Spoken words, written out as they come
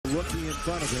rookie in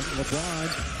front of him. LeBron,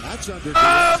 that's under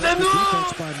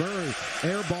defense by Murray.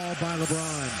 Air ball by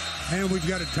LeBron. And we've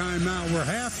got a timeout. We're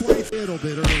halfway. A little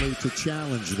bit early to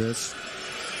challenge this.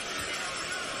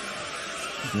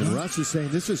 And Russ is saying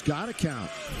this has got to count.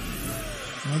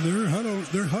 Well,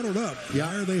 they're huddled up.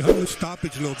 Yeah. They huddled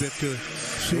stoppage a little bit to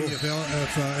see if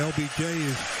LBJ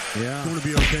is going to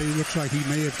be okay. It looks like he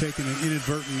may have taken an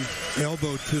inadvertent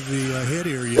elbow to the head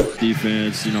area.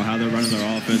 Defense, you know, how they're running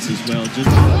their offense as well. Just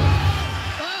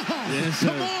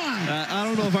Come on! I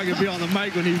don't know if I can be on the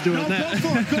mic when he's doing that.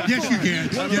 Yes, you can.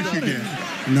 Yes, you can.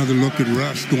 Another look at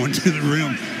Russ going to the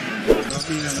rim. I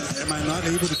mean, am I not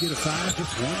able to get a foul?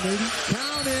 Just one, maybe?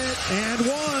 Count it, and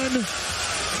one.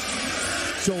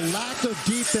 So lack of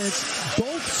defense,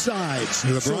 both sides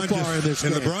so far in this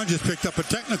game. And LeBron just picked up a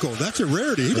technical. That's a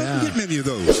rarity. He doesn't get many of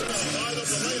those.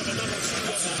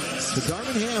 So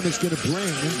Birmingham is going to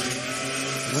bring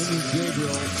Lenny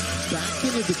Gabriel back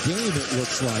into the game, it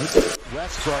looks like.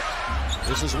 Westbrook,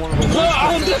 this is one of the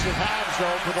worst defensive halves,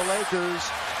 though, for the Lakers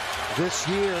this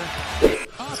year.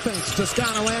 Offense,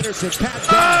 Toscano Anderson, pat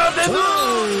down.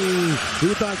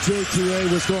 He thought JTA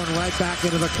was going right back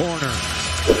into the corner.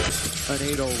 An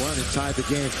 8-0 run inside the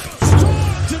game.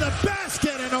 Strong to the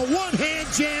basket and a one-hand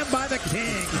jam by the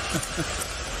King.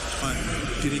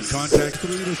 Getting contact.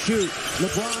 3 to shoot.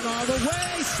 LeBron all the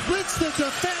way, splits the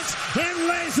defense and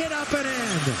lays it up and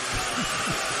in.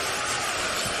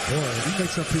 Boy, he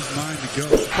makes up his mind to go.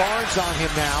 Barnes on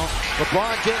him now.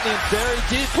 LeBron getting in very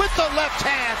deep with the left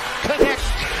hand. Connects.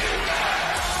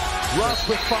 Russ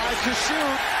with 5 to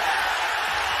shoot.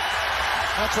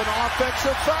 That's an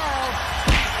offensive foul.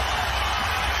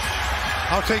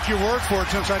 I'll take your word for it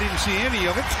since I didn't see any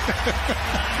of it.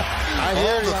 I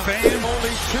hear the fans.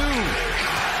 Only 2.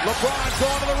 LeBron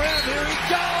going to the rim. Here he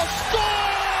goes.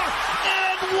 Score!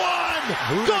 And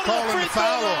 1! Who they calling the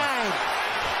foul on?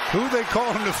 Who they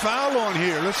calling the foul on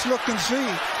here? Let's look and see.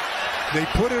 They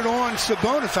put it on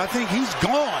Sabonis. I think he's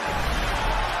gone.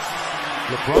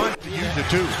 LeBron used the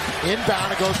 2.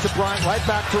 Inbound, it goes to Bryant, right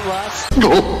back to Russ. He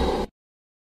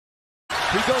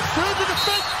goes through the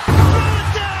defense.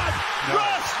 No.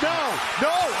 Russ,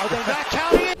 no. Are they not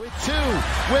counting it? With 2,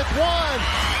 with 1.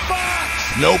 Fox.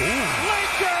 Nope.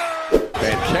 Laker.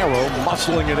 Caro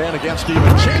muscling it in against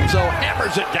DiVincenzo,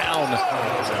 hammers it down.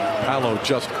 Paolo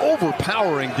just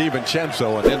overpowering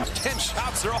DiVincenzo, and then 10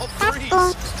 shots, they're all threes.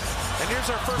 And here's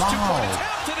our first 2-point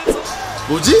attempt.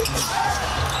 뭐지?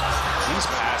 These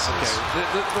passes,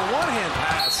 the one-hand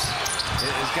pass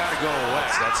has got to go away.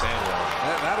 That's handball.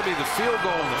 That'll be the field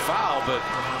goal and the foul, but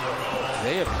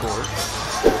they have court.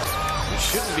 It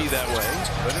shouldn't be that way,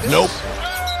 but it is. Nope.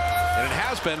 And it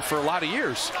has been for a lot of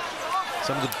years.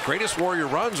 Some of the greatest Warrior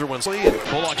runs are when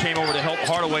Bullock came over to help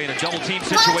Hardaway in a double-team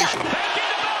situation. Back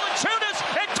into Valanciunas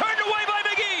and turned away by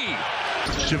McGee.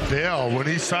 JaVale, when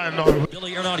he signed on.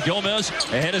 Billy Hernan-Gomez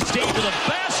ahead of Steve to the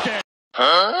basket.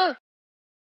 Huh?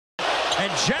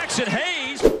 And Jackson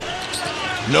Hayes.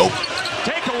 Nope.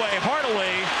 Takeaway,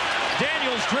 Hardaway.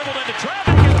 Daniels dribbled into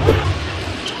traffic.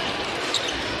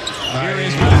 Here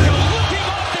is Luka looking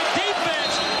off the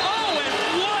defense. Oh, and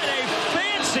what a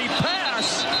fancy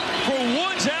pass for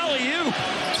Woods alley-oop.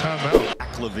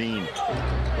 Timeout. Levine.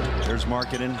 There's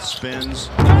Marketing, spins.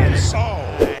 Oh,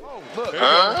 look.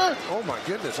 Huh? Oh my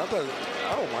goodness! I thought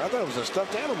it was a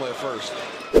stuffed animal at first.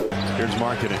 Here's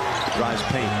Marketing. Drives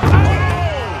paint.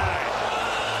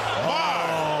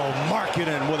 Oh,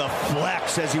 Marketing with a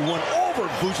flex as he went over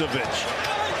Vucevic.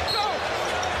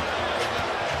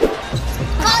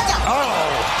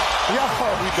 Yo,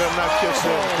 he does not kiss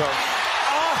him.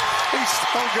 Oh, he's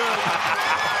so good.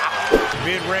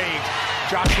 Mid-range,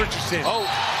 Josh Richardson. Oh.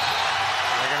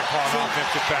 They're going to call an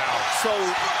offensive foul. So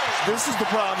this is the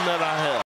problem that I have.